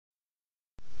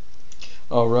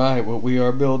Alright, what we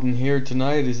are building here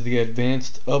tonight is the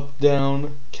Advanced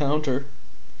Up-Down Counter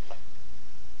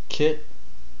kit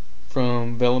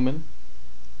from Velleman,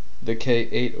 the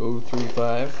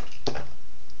K8035.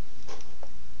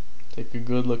 Take a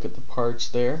good look at the parts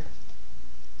there.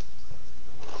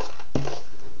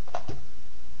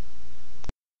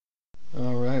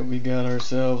 Alright, we got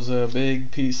ourselves a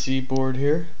big PC board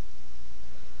here.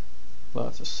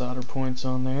 Lots of solder points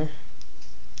on there.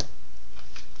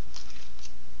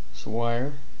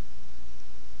 Wire.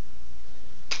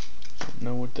 Don't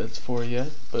know what that's for yet,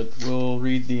 but we'll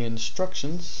read the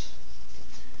instructions.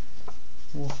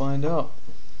 We'll find out.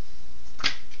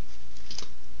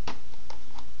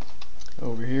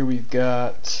 Over here we've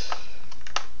got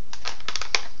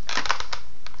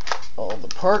all the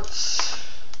parts,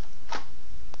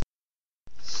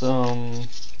 some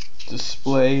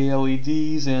display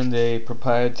LEDs, and a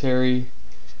proprietary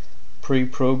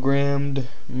pre-programmed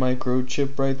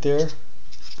microchip right there.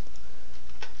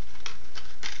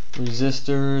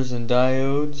 Resistors and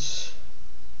diodes,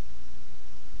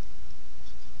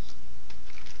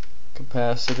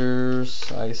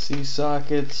 capacitors, IC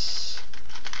sockets,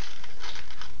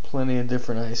 plenty of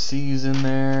different ICs in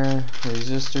there,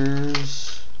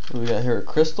 resistors. What do we got here? A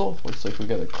crystal? Looks like we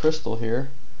got a crystal here.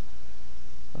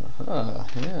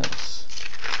 Yes.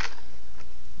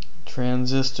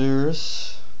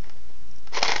 Transistors.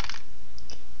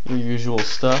 Your usual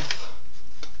stuff.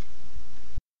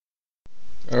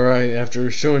 Alright,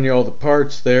 after showing you all the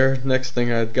parts there, next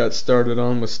thing I got started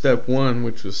on was step one,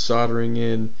 which was soldering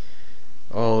in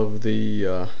all of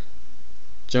the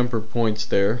jumper points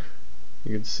there.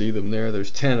 You can see them there. There's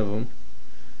 10 of them.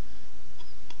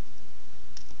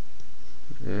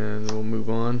 And we'll move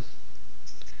on.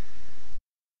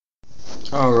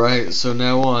 Alright, so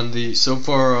now so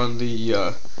far on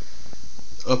the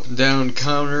up and down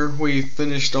counter, we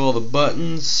finished all the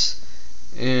buttons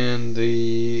and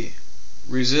the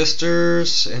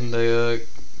resistors and the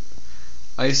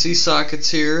IC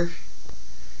sockets here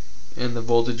and the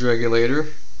voltage regulator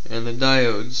and the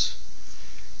diodes.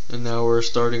 And now we're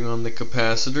starting on the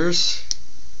capacitors.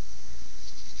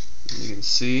 You can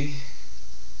see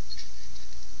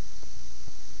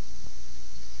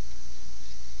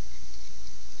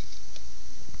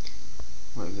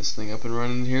we'll have this thing up and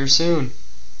running here soon.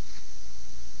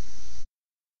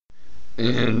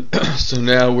 And so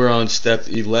now we're on step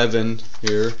 11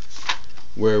 here,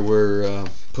 where we're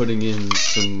putting in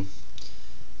some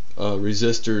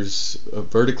resistors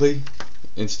vertically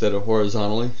instead of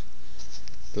horizontally.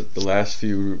 But the last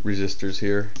few resistors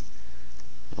here,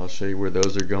 I'll show you where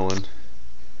those are going.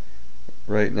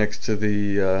 Right next to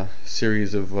the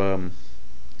series of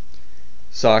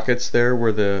sockets there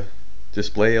where the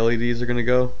display LEDs are going to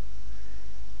go.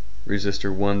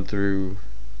 Resistor 1 through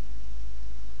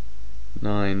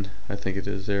 9, I think it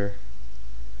is there.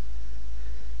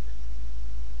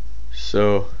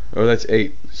 So, oh, that's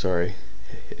 8, sorry.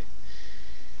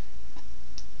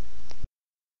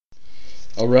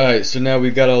 Alright, so now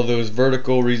we've got all those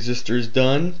vertical resistors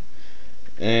done,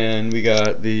 and we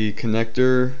got the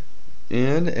connector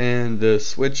in and the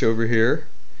switch over here,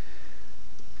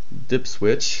 dip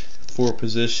switch,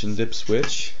 4-position dip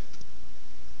switch.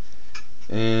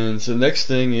 And so the next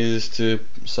thing is to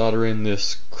solder in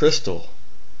this crystal.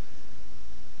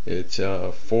 It's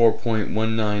 4.19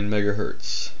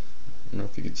 megahertz. I don't know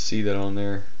if you can see that on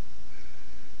there.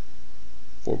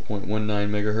 4.19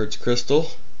 megahertz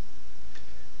crystal.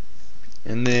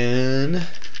 And then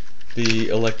the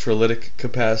electrolytic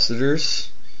capacitors.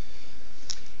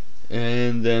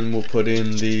 And then we'll put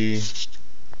in the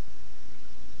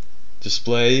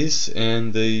displays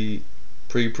and the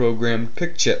pre-programmed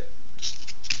PIC chip.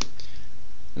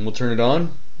 And we'll turn it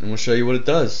on and we'll show you what it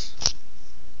does.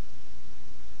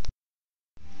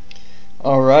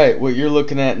 Alright, what you're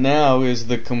looking at now is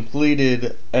the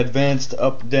completed Advanced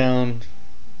Up-Down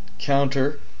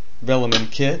Counter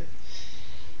Velleman kit.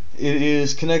 It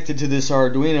is connected to this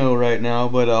Arduino right now,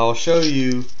 but I'll show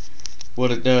you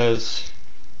what it does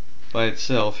by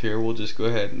itself here. We'll just go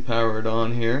ahead and power it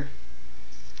on here.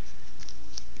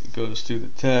 It goes through the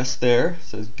test there,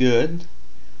 says good.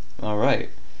 Alright.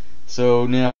 So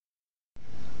now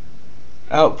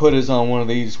output is on one of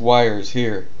these wires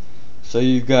here. So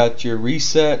you've got your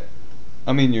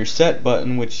your set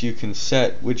button, which you can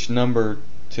set which number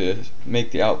to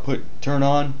make the output turn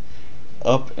on,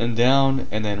 up and down,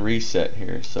 and then reset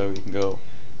here. So you can go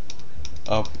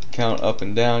up, count up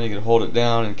and down. You can hold it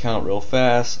down and count real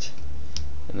fast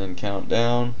and then count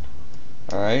down.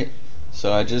 Alright,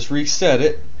 so I just reset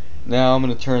it. Now I'm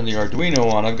going to turn the Arduino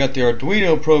on. I've got the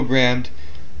Arduino programmed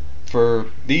for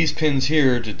these pins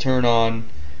here to turn on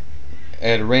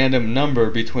at a random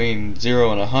number between 0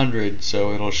 and 100,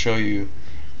 so it'll show you,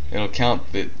 it'll count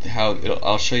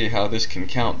I'll show you how this can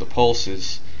count the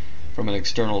pulses from an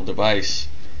external device.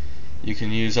 You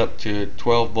can use up to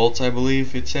 12 volts, I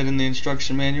believe it said in the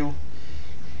instruction manual.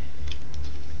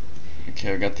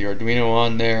 Okay, I got the Arduino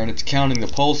on there, and it's counting the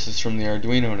pulses from the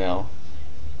Arduino now.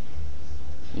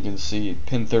 You can see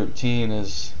pin 13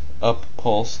 is up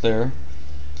pulse there,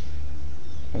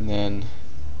 and then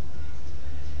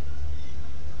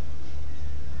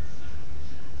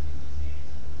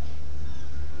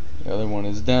the other one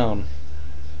is down.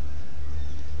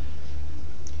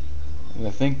 And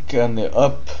I think on the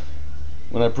up,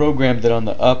 when I programmed it on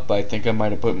the up, I think I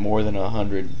might have put more than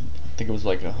 100. I think it was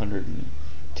like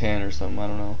 110 or something, I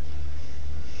don't know.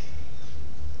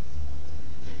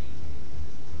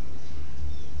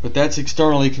 But that's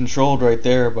externally controlled right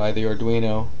there by the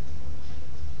Arduino.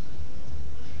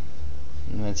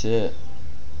 And that's it.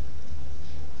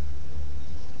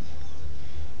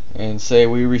 And say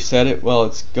we reset it, well,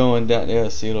 it's going down. Yeah,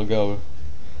 see, it'll go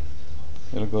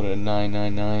to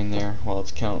 999 there while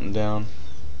it's counting down.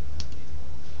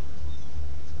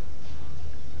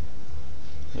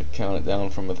 It'll count it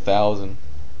down from 1,000.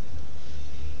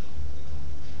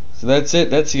 So that's it.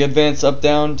 That's the advanced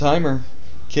up-down timer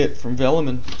kit from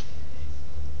Velleman.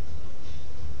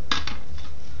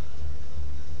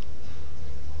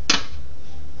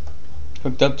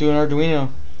 Hooked up to an Arduino.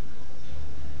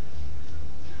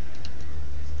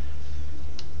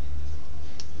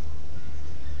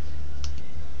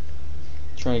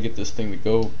 Trying to get this thing to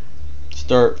go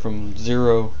start from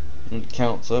 0 and it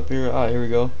counts up here. Here we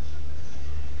go.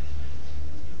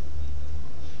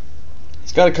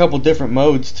 It's got a couple different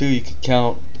modes too. You can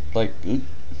count, like,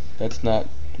 that's not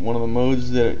one of the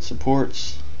modes that it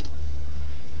supports.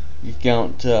 You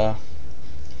count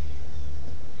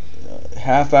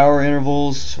half-hour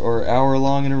intervals or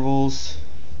hour-long intervals,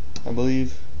 I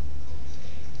believe.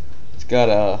 It's got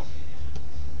a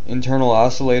internal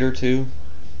oscillator too.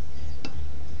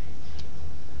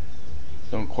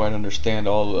 Don't quite understand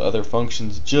all the other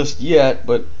functions just yet,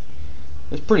 but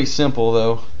it's pretty simple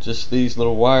though. Just these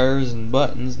little wires and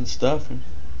buttons and stuff, and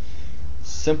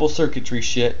simple circuitry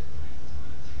shit.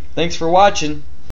 Thanks for watching.